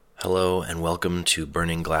Hello and welcome to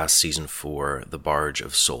Burning Glass Season 4, The Barge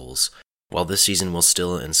of Souls. While this season will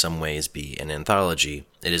still in some ways be an anthology,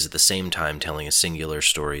 it is at the same time telling a singular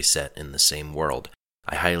story set in the same world.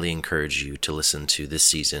 I highly encourage you to listen to this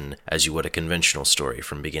season as you would a conventional story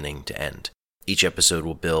from beginning to end. Each episode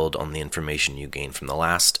will build on the information you gain from the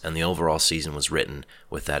last, and the overall season was written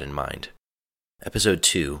with that in mind. Episode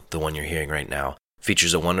 2, the one you're hearing right now,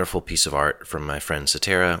 features a wonderful piece of art from my friend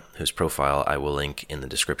Satara, whose profile I will link in the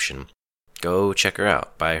description. Go check her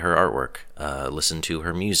out, buy her artwork, listen to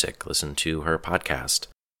her music, listen to her podcast.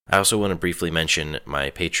 I also want to briefly mention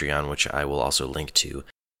my Patreon, which I will also link to.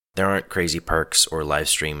 There aren't crazy perks or live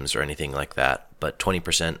streams or anything like that, but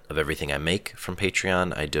 20% of everything I make from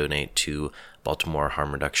Patreon I donate to Baltimore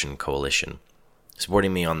Harm Reduction Coalition.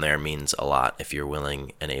 Supporting me on there means a lot if you're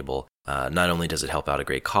willing and able. Not only does it help out a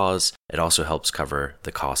great cause, it also helps cover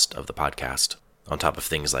the cost of the podcast. On top of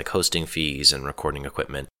things like hosting fees and recording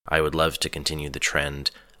equipment, I would love to continue the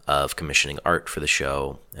trend of commissioning art for the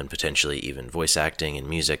show and potentially even voice acting and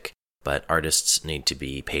music, but artists need to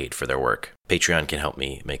be paid for their work. Patreon can help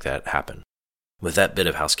me make that happen. With that bit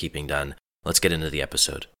of housekeeping done, let's get into the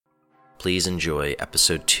episode. Please enjoy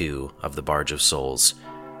episode 2 of The Barge of Souls.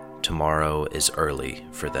 Tomorrow is early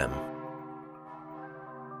for them.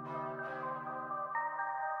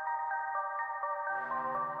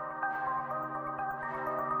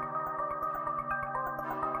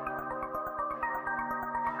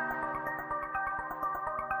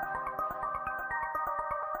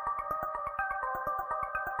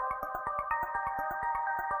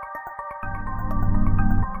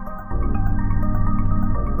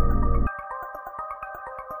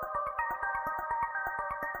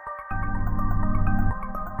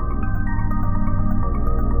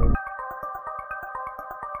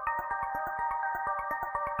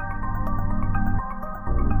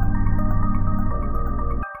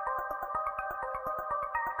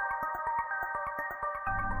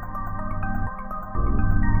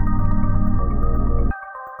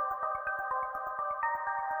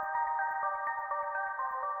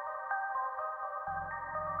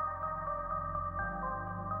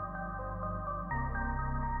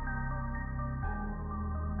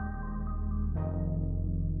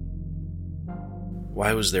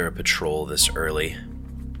 Why was there a patrol this early?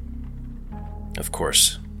 Of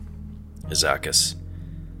course, Izaakis,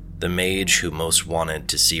 the mage who most wanted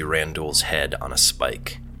to see Randul's head on a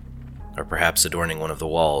spike, or perhaps adorning one of the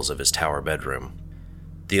walls of his tower bedroom,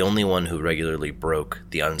 the only one who regularly broke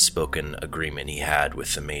the unspoken agreement he had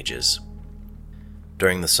with the mages.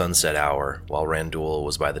 During the sunset hour, while Randul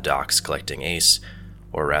was by the docks collecting Ace,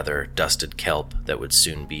 or rather dusted kelp that would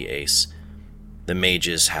soon be Ace, the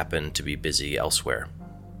mages happened to be busy elsewhere.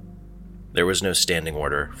 There was no standing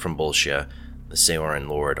order from Bolshia, the Seoran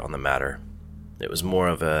lord, on the matter. It was more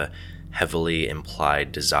of a heavily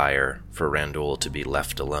implied desire for Randul to be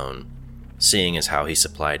left alone, seeing as how he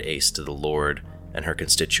supplied Ace to the lord and her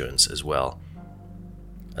constituents as well.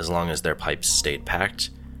 As long as their pipes stayed packed,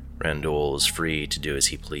 Randul was free to do as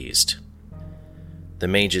he pleased. The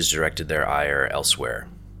mages directed their ire elsewhere,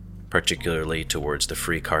 particularly towards the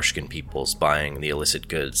free Karshkin peoples buying the illicit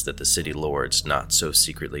goods that the city lords not so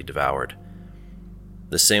secretly devoured.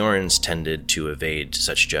 The Seorans tended to evade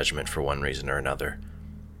such judgment for one reason or another.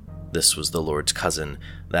 This was the lord's cousin,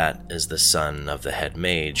 that is the son of the head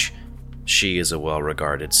mage. She is a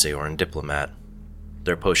well-regarded Seoran diplomat.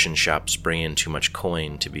 Their potion shops bring in too much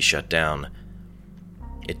coin to be shut down.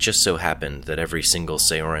 It just so happened that every single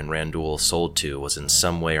Seoran Randul sold to was in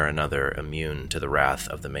some way or another immune to the wrath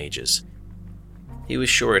of the mages. He was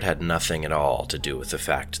sure it had nothing at all to do with the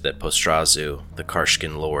fact that Postrazu, the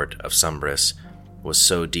Karshkin lord of Sumbris, was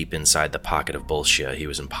so deep inside the pocket of Bolshia he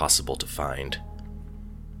was impossible to find.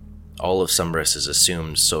 All of Sumbris's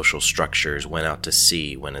assumed social structures went out to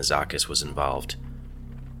sea when Izaakis was involved.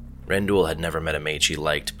 Randul had never met a mage he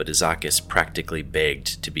liked, but Izaakis practically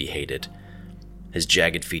begged to be hated. His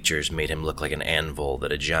jagged features made him look like an anvil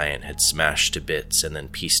that a giant had smashed to bits and then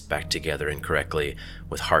pieced back together incorrectly,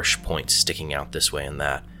 with harsh points sticking out this way and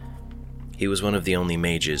that. He was one of the only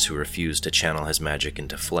mages who refused to channel his magic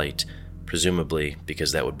into flight, presumably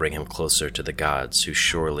because that would bring him closer to the gods, who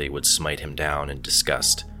surely would smite him down in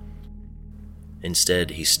disgust.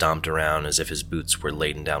 Instead, he stomped around as if his boots were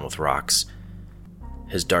laden down with rocks.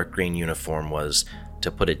 His dark green uniform was,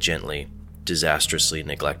 to put it gently, disastrously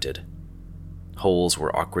neglected. Holes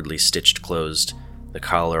were awkwardly stitched closed, the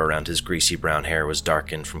collar around his greasy brown hair was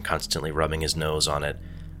darkened from constantly rubbing his nose on it,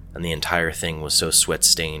 and the entire thing was so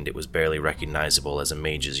sweat-stained it was barely recognizable as a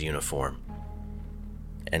mage's uniform.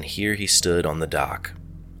 And here he stood on the dock,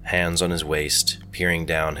 hands on his waist, peering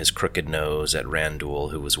down his crooked nose at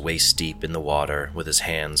Randul, who was waist-deep in the water with his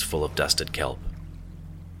hands full of dusted kelp.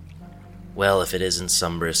 "Well, if it isn't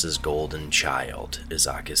Sumbris's golden child,"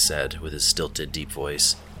 Izakis said with his stilted, deep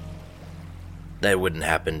voice. "That wouldn't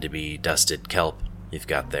happen to be dusted kelp you've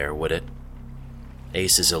got there, would it?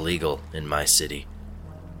 Ace is illegal in my city.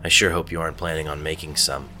 I sure hope you aren't planning on making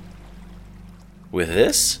some." "With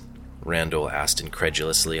this?" Randul asked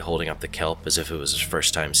incredulously, holding up the kelp as if it was his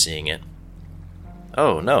first time seeing it.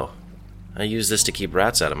 "Oh, no. I use this to keep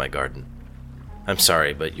rats out of my garden. I'm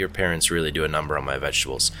sorry, but your parents really do a number on my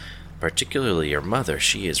vegetables. Particularly your mother,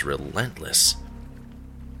 she is relentless."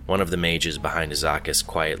 One of the mages behind Izakis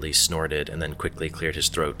quietly snorted and then quickly cleared his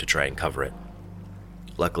throat to try and cover it.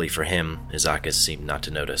 Luckily for him, Izakis seemed not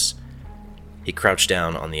to notice. He crouched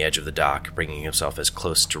down on the edge of the dock, bringing himself as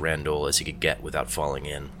close to Randul as he could get without falling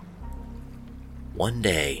in. "One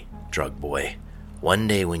day, drug boy, one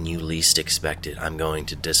day when you least expect it, I'm going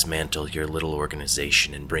to dismantle your little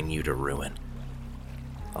organization and bring you to ruin.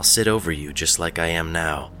 I'll sit over you just like I am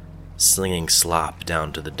now, slinging slop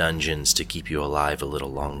down to the dungeons to keep you alive a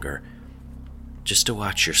little longer. Just to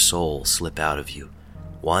watch your soul slip out of you,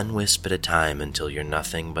 one wisp at a time until you're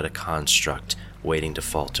nothing but a construct waiting to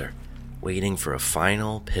falter, waiting for a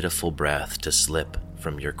final pitiful breath to slip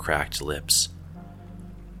from your cracked lips."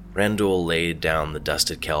 Randul laid down the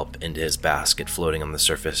dusted kelp into his basket floating on the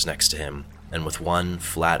surface next to him, and with one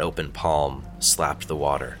flat open palm slapped the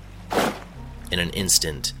water. In an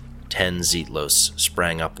instant, 10 Zetlos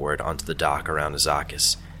sprang upward onto the dock around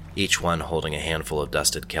Izakis, each one holding a handful of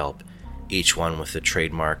dusted kelp, each one with the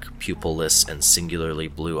trademark, pupilless, and singularly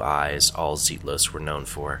blue eyes all Zetlos were known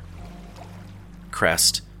for.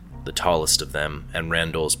 Crest, the tallest of them, and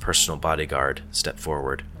Randul's personal bodyguard, stepped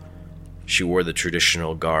forward. She wore the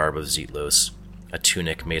traditional garb of Zetlos, a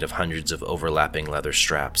tunic made of hundreds of overlapping leather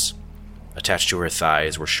straps. Attached to her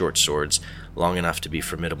thighs were short swords, long enough to be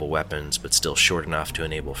formidable weapons, but still short enough to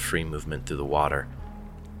enable free movement through the water.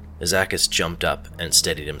 Izakis jumped up and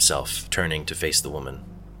steadied himself, turning to face the woman.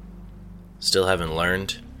 "Still haven't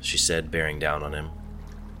learned?" she said, bearing down on him.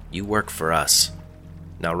 "You work for us.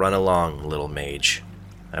 Now run along, little mage.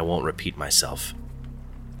 I won't repeat myself."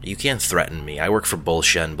 "You can't threaten me. I work for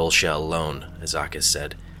Bolsha and Bolsha alone," Izakis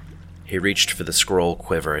said. He reached for the scroll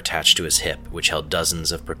quiver attached to his hip, which held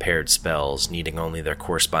dozens of prepared spells, needing only their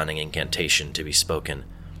corresponding incantation to be spoken.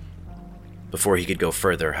 Before he could go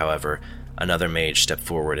further, however, another mage stepped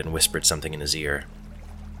forward and whispered something in his ear.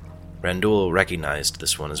 Randul recognized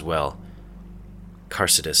this one as well.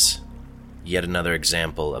 Carcetus, yet another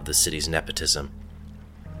example of the city's nepotism.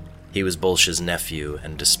 He was Bolsha's nephew,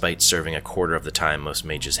 and despite serving a quarter of the time most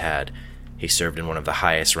mages had, he served in one of the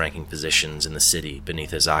highest-ranking positions in the city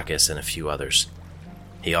beneath Izakis and a few others.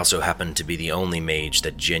 He also happened to be the only mage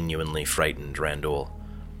that genuinely frightened Randul.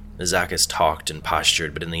 Izakis talked and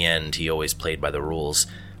postured, but in the end he always played by the rules.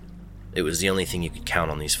 It was the only thing you could count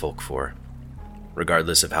on these folk for.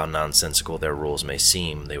 Regardless of how nonsensical their rules may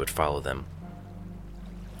seem, they would follow them.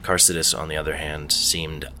 Carcetus, on the other hand,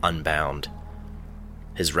 seemed unbound.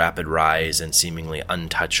 His rapid rise and seemingly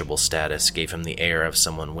untouchable status gave him the air of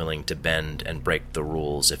someone willing to bend and break the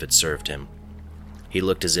rules if it served him. He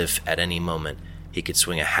looked as if, at any moment, he could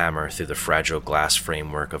swing a hammer through the fragile glass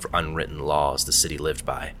framework of unwritten laws the city lived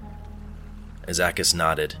by. Izakis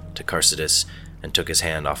nodded to Carcetus and took his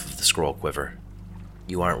hand off of the scroll quiver.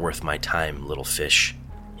 "You aren't worth my time, little fish."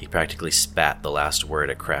 He practically spat the last word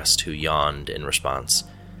at Crest, who yawned in response.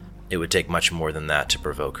 It would take much more than that to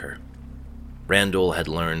provoke her. Randul had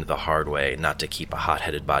learned the hard way not to keep a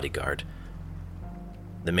hot-headed bodyguard.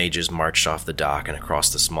 The mages marched off the dock and across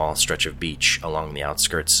the small stretch of beach along the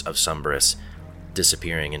outskirts of Sumbris,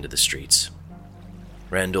 disappearing into the streets.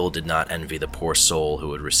 Randul did not envy the poor soul who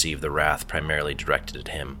would receive the wrath primarily directed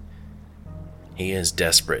at him. "He is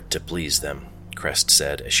desperate to please them," Crest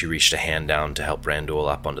said as she reached a hand down to help Randul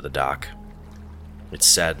up onto the dock. "It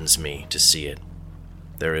saddens me to see it.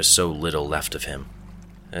 There is so little left of him."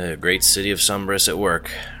 "A great city of Sumbris at work,"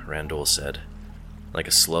 Randul said. "Like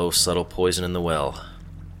a slow, subtle poison in the well.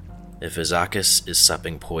 If Izakis is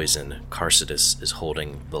supping poison, Carcetus is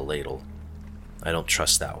holding the ladle. I don't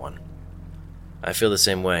trust that one." "I feel the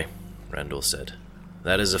same way," Randul said.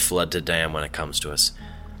 "That is a flood to dam when it comes to us.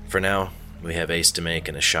 For now, we have Ace to make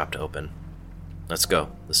and a shop to open. Let's go.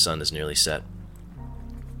 The sun is nearly set."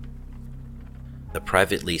 The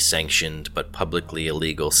privately sanctioned but publicly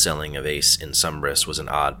illegal selling of Ace in Sumbris was an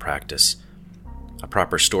odd practice. A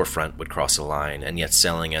proper storefront would cross a line, and yet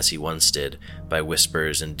selling as he once did, by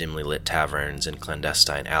whispers in dimly lit taverns and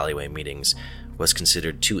clandestine alleyway meetings, was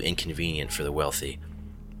considered too inconvenient for the wealthy.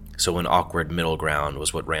 So an awkward middle ground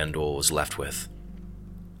was what Randall was left with.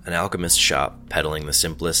 An alchemist shop peddling the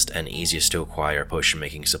simplest and easiest to acquire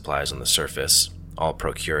potion-making supplies on the surface, all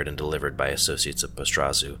procured and delivered by associates of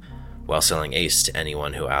Postrazu, while selling ace to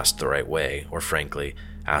anyone who asked the right way, or frankly,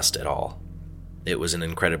 asked at all. It was an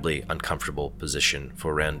incredibly uncomfortable position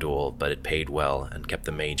for Randall, but it paid well and kept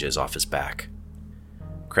the mages off his back.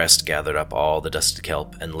 Crest gathered up all the dusted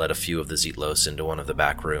kelp and led a few of the Zetlos into one of the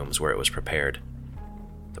back rooms where it was prepared.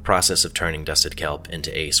 The process of turning dusted kelp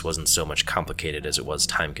into ace wasn't so much complicated as it was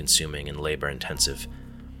time-consuming and labor-intensive.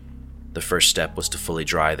 The first step was to fully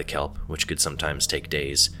dry the kelp, which could sometimes take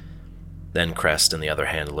days. Then Crest and the other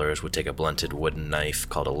handlers would take a blunted wooden knife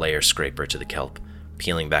called a layer scraper to the kelp,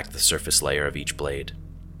 peeling back the surface layer of each blade.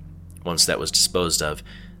 Once that was disposed of,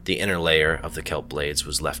 the inner layer of the kelp blades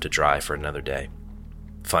was left to dry for another day.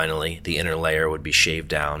 Finally, the inner layer would be shaved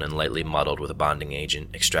down and lightly muddled with a bonding agent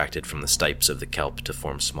extracted from the stipes of the kelp to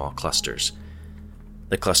form small clusters.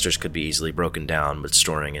 The clusters could be easily broken down, but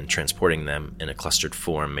storing and transporting them in a clustered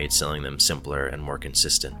form made selling them simpler and more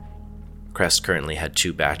consistent. Crest currently had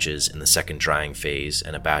 2 batches in the second drying phase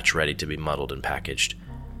and a batch ready to be muddled and packaged.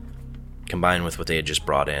 Combined with what they had just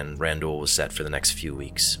brought in, Randall was set for the next few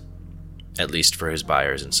weeks. At least for his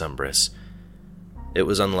buyers in Sumbris. It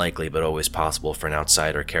was unlikely but always possible for an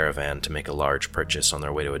outsider caravan to make a large purchase on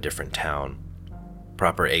their way to a different town.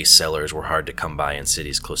 Proper ace sellers were hard to come by in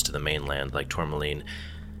cities close to the mainland like Tourmaline,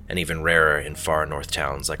 and even rarer in far north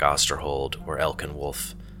towns like Osterhold or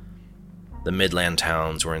Elkenwolf. The midland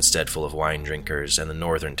towns were instead full of wine drinkers, and the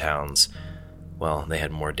northern towns, well, they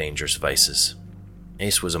had more dangerous vices.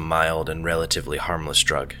 Ace was a mild and relatively harmless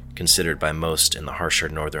drug, considered by most in the harsher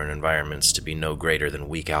northern environments to be no greater than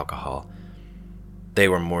weak alcohol. They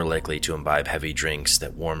were more likely to imbibe heavy drinks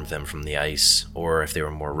that warmed them from the ice, or, if they were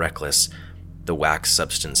more reckless, the wax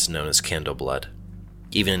substance known as candle blood.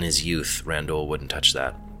 Even in his youth, Randall wouldn't touch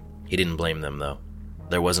that. He didn't blame them, though.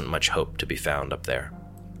 There wasn't much hope to be found up there.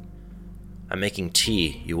 "I'm making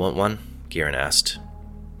tea. You want one?" Gieran asked.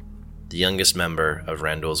 The youngest member of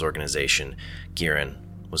Randall's organization, Gieran,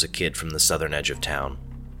 was a kid from the southern edge of town.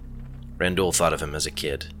 Randall thought of him as a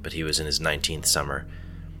kid, but he was in his 19th summer.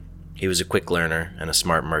 He was a quick learner and a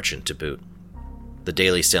smart merchant to boot. The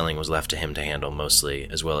daily selling was left to him to handle mostly,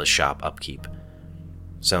 as well as shop upkeep.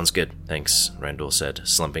 "Sounds good, thanks," Randall said,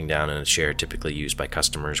 slumping down in a chair typically used by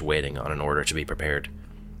customers waiting on an order to be prepared.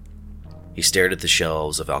 He stared at the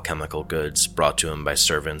shelves of alchemical goods brought to him by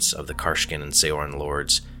servants of the Karshkin and Seoran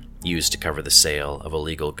lords, used to cover the sale of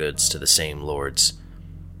illegal goods to the same lords.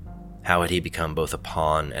 How had he become both a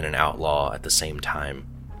pawn and an outlaw at the same time?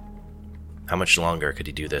 How much longer could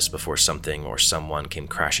he do this before something or someone came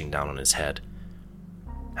crashing down on his head?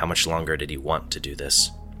 How much longer did he want to do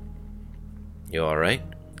this? "You all right?"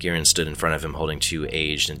 Gieran stood in front of him holding 2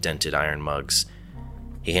 aged and dented iron mugs.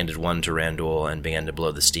 He handed one to Randall and began to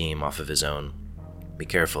blow the steam off of his own. "Be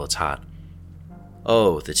careful, it's hot."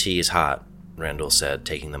 "Oh, the tea is hot," Randall said,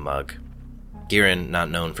 taking the mug. Gieran, not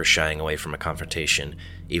known for shying away from a confrontation,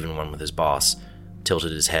 even one with his boss,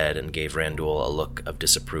 tilted his head and gave Randall a look of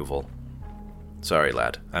disapproval. "Sorry,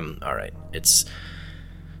 lad. I'm all right. It's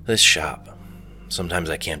this shop. Sometimes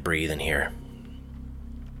I can't breathe in here."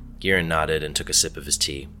 Gieran nodded and took a sip of his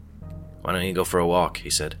tea. "Why don't you go for a walk?" he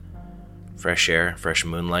said. "Fresh air, fresh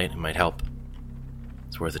moonlight, it might help."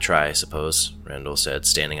 "It's worth a try, I suppose," Randall said,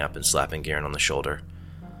 standing up and slapping Gieran on the shoulder.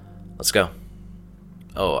 "Let's go."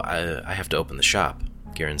 "Oh, I have to open the shop,"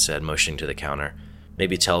 Gieran said, motioning to the counter.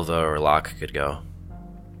 "Maybe Telva or Locke could go."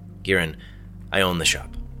 "Gieran, I own the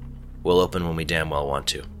shop. We'll open when we damn well want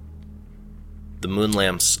to." The moon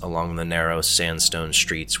lamps along the narrow sandstone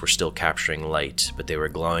streets were still capturing light, but they were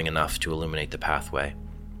glowing enough to illuminate the pathway.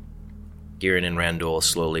 Gieran and Randall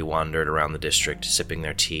slowly wandered around the district, sipping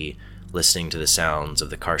their tea, listening to the sounds of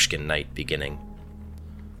the Karshkin night beginning.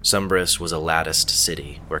 Sumbris was a latticed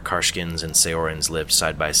city, where Karshkins and Seorans lived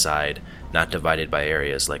side by side, not divided by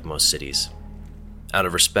areas like most cities. Out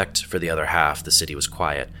of respect for the other half, the city was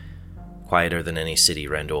quiet, quieter than any city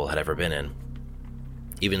Randall had ever been in.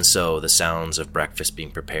 Even so, the sounds of breakfast being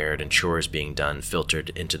prepared and chores being done filtered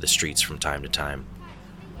into the streets from time to time.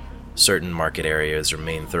 Certain market areas or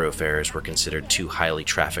main thoroughfares were considered too highly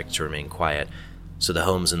trafficked to remain quiet, so the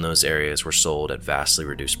homes in those areas were sold at vastly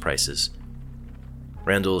reduced prices.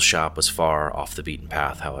 Randall's shop was far off the beaten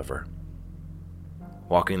path, however.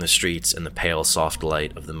 Walking the streets in the pale, soft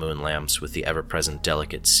light of the moon lamps with the ever-present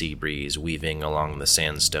delicate sea breeze weaving along the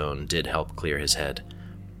sandstone did help clear his head.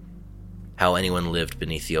 How anyone lived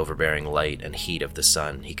beneath the overbearing light and heat of the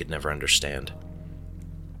sun he could never understand.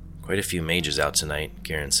 "Quite a few mages out tonight,"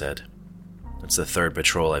 Gieran said. "It's the 3rd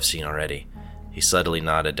patrol I've seen already. He subtly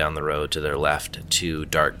nodded down the road to their left at two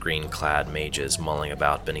dark green-clad mages mulling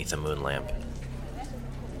about beneath a moon lamp.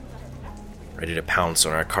 "Ready to pounce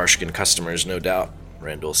on our Karshkin customers, no doubt,"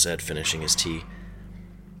 Randall said, finishing his tea.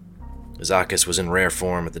 Izakis was in rare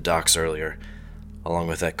form at the docks earlier, along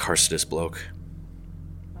with that Karsidis bloke.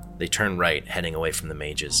 They turned right, heading away from the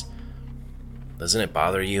mages. "Doesn't it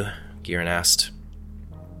bother you?" Gieran asked.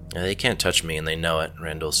 "They can't touch me, and they know it,"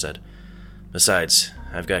 Randall said. "Besides,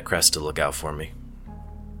 I've got Crest to look out for me."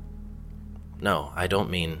 "No, I don't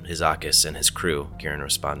mean Izakis and his crew," Gieran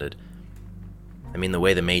responded. "I mean the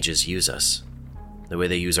way the mages use us. The way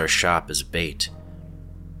they use our shop as bait.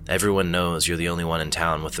 Everyone knows you're the only one in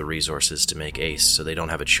town with the resources to make Ace, so they don't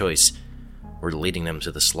have a choice. We're leading them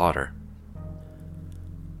to the slaughter."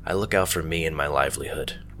 "I look out for me and my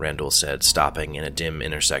livelihood," Randall said, stopping in a dim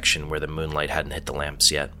intersection where the moonlight hadn't hit the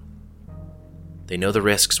lamps yet. "They know the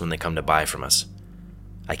risks when they come to buy from us.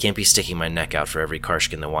 I can't be sticking my neck out for every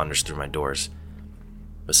Karshkin that wanders through my doors.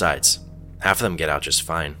 Besides, half of them get out just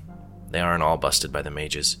fine. They aren't all busted by the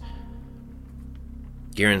mages."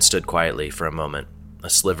 Gieran stood quietly for a moment. A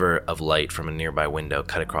sliver of light from a nearby window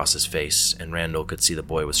cut across his face, and Randall could see the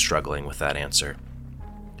boy was struggling with that answer.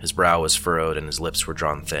 His brow was furrowed and his lips were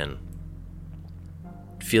drawn thin.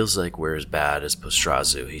 "It feels like we're as bad as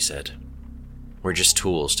Postrazu," he said. "We're just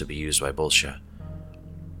tools to be used by Bolsha."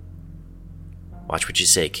 "Watch what you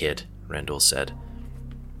say, kid," Randall said.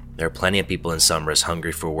 "There are plenty of people in Sumbris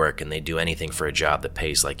hungry for work, and they'd do anything for a job that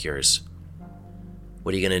pays like yours."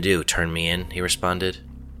 "What are you going to do, turn me in?" he responded.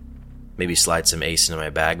 "Maybe slide some Ace into my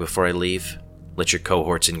bag before I leave? Let your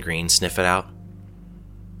cohorts in green sniff it out?"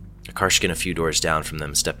 A Karshkin a few doors down from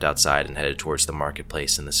them stepped outside and headed towards the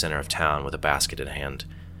marketplace in the center of town with a basket in hand.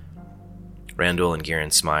 Randall and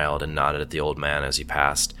Gieran smiled and nodded at the old man as he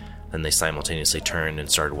passed, then they simultaneously turned and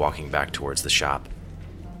started walking back towards the shop.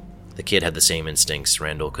 The kid had the same instincts,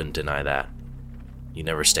 Randall couldn't deny that. You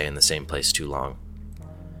never stay in the same place too long.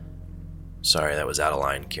 "Sorry, that was out of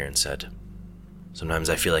line," Gieran said. "Sometimes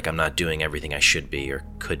I feel like I'm not doing everything I should be or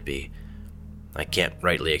could be. I can't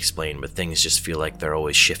rightly explain, but things just feel like they're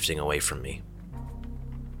always shifting away from me."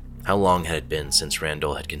 How long had it been since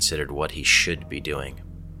Randall had considered what he should be doing?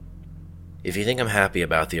 "If you think I'm happy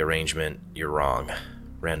about the arrangement, you're wrong,"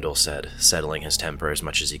 Randall said, settling his temper as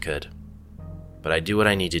much as he could. "But I do what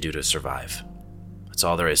I need to do to survive. That's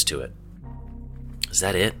all there is to it." "Is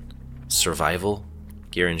that it? Survival?"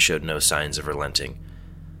 Gieran showed no signs of relenting.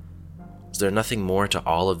 "Is there nothing more to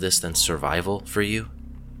all of this than survival for you?"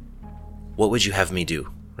 "What would you have me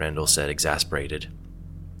do?" Randall said, exasperated.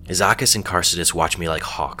 "Izakis and Karsidis watch me like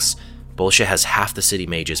hawks. Bolsha has half the city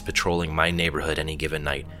mages patrolling my neighborhood any given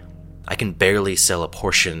night. I can barely sell a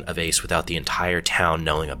portion of Ace without the entire town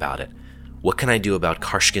knowing about it. What can I do about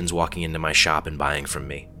Karshkins walking into my shop and buying from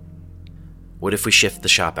me?" "What if we shift the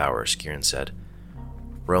shop hours?" Gieran said.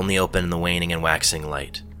 "We're only open in the waning and waxing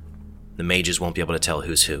light. The mages won't be able to tell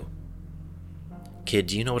who's who." "Kid,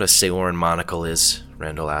 do you know what a Seoran monocle is?"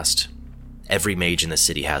 Randall asked. "Every mage in the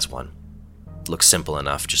city has one. It looks simple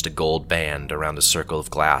enough, just a gold band around a circle of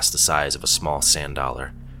glass the size of a small sand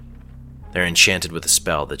dollar. They're enchanted with a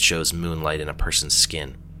spell that shows moonlight in a person's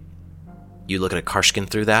skin. You look at a Karshkin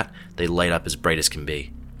through that, they light up as bright as can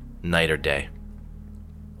be, night or day."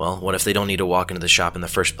 "Well, what if they don't need to walk into the shop in the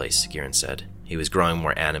first place?" Gieran said. He was growing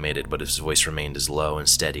more animated, but his voice remained as low and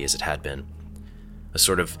steady as it had been. "A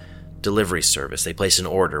sort of delivery service. They place an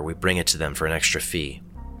order, we bring it to them for an extra fee."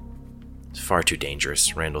 "It's far too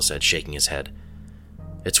dangerous," Randall said, shaking his head.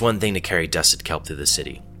 "It's one thing to carry dusted kelp through the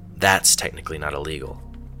city. That's technically not illegal.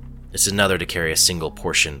 It's another to carry a single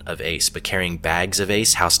portion of Ace, but carrying bags of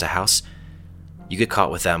Ace house to house? You get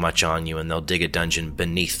caught with that much on you and they'll dig a dungeon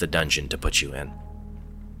beneath the dungeon to put you in.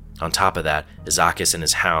 On top of that, Izakis and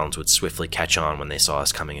his hounds would swiftly catch on when they saw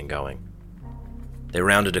us coming and going." They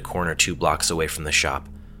rounded a corner 2 blocks away from the shop.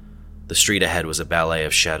 The street ahead was a ballet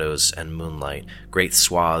of shadows and moonlight. Great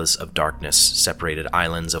swaths of darkness separated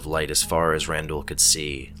islands of light as far as Randall could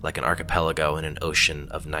see, like an archipelago in an ocean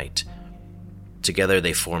of night. Together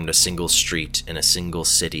they formed a single street in a single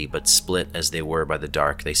city, but split as they were by the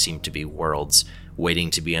dark, they seemed to be worlds,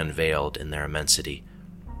 waiting to be unveiled in their immensity.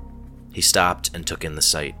 He stopped and took in the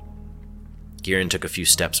sight. Gieran took a few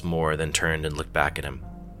steps more, then turned and looked back at him.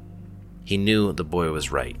 He knew the boy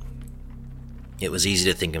was right. It was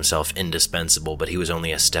easy to think himself indispensable, but he was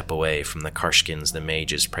only a step away from the Karshkins the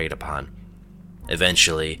mages preyed upon.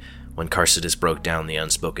 Eventually, when Karsidis broke down the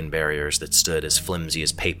unspoken barriers that stood as flimsy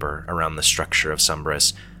as paper around the structure of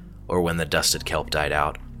Sumbris, or when the dusted kelp died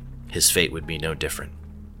out, his fate would be no different.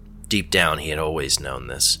 Deep down he had always known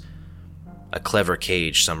this. A clever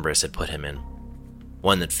cage Sumbris had put him in.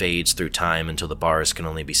 one that fades through time until the bars can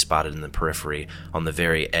only be spotted in the periphery, on the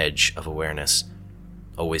very edge of awareness.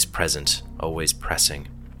 Always present, always pressing.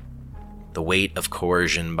 The weight of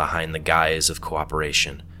coercion behind the guise of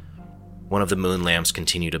cooperation. One of the moon lamps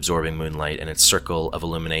continued absorbing moonlight, and its circle of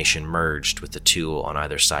illumination merged with the two on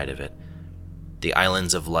either side of it. The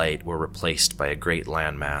islands of light were replaced by a great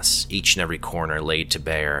landmass, each and every corner laid to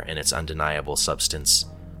bare in its undeniable substance.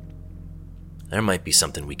 "There might be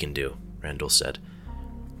something we can do," Randall said.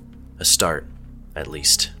 "A start, at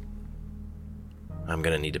least. I'm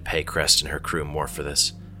gonna need to pay Crest and her crew more for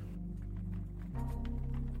this."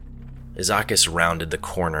 Izakis rounded the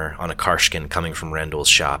corner on a Karshkin coming from Randall's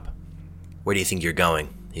shop. "Where do you think you're going?"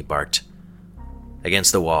 he barked.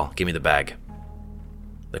 "Against the wall. Give me the bag."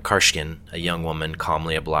 The Karshkin, a young woman,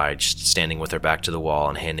 calmly obliged, standing with her back to the wall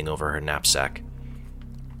and handing over her knapsack.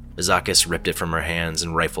 Izakis ripped it from her hands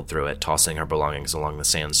and rifled through it, tossing her belongings along the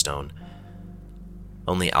sandstone.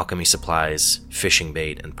 Only alchemy supplies, fishing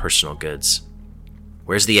bait, and personal goods.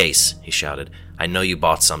 "Where's the ace?" he shouted. "I know you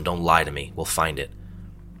bought some. Don't lie to me. We'll find it."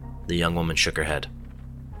 The young woman shook her head.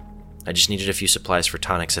 "I just needed a few supplies for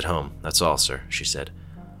tonics at home. That's all, sir," she said.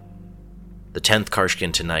 The 10th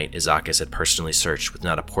Karshkin tonight Izakis had personally searched with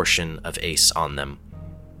not a portion of ace on them.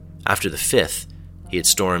 After the 5th, he had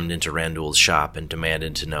stormed into Randall's shop and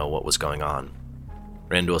demanded to know what was going on.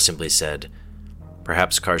 Randall simply said,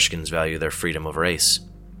 "Perhaps Karshkins value their freedom over ace.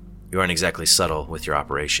 You aren't exactly subtle with your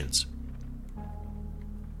operations."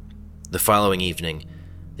 The following evening,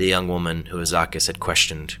 the young woman who Izakis had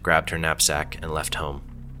questioned grabbed her knapsack and left home.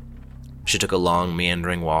 She took a long,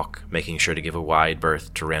 meandering walk, making sure to give a wide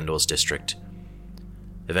berth to Randall's district.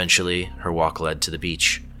 Eventually, her walk led to the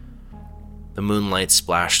beach. The moonlight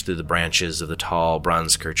splashed through the branches of the tall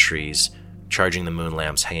bronzekir trees, charging the moon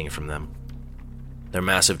lamps hanging from them. Their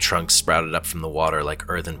massive trunks sprouted up from the water like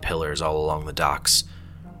earthen pillars all along the docks.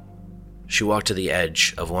 She walked to the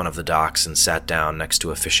edge of one of the docks and sat down next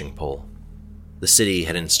to a fishing pole. The city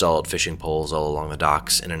had installed fishing poles all along the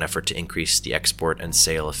docks in an effort to increase the export and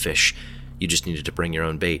sale of fish. You just needed to bring your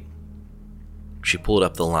own bait. She pulled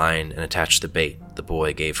up the line and attached the bait the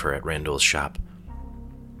boy gave her at Randall's shop.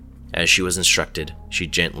 As she was instructed, she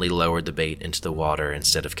gently lowered the bait into the water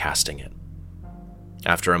instead of casting it.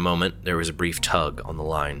 After a moment, there was a brief tug on the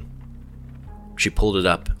line. She pulled it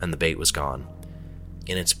up and the bait was gone.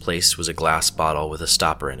 In its place was a glass bottle with a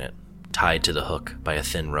stopper in it, tied to the hook by a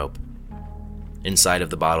thin rope. Inside of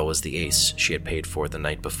the bottle was the ace she had paid for the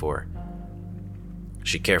night before.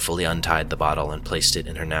 She carefully untied the bottle and placed it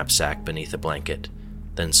in her knapsack beneath a blanket,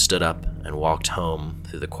 then stood up and walked home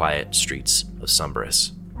through the quiet streets of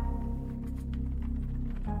Sumberis.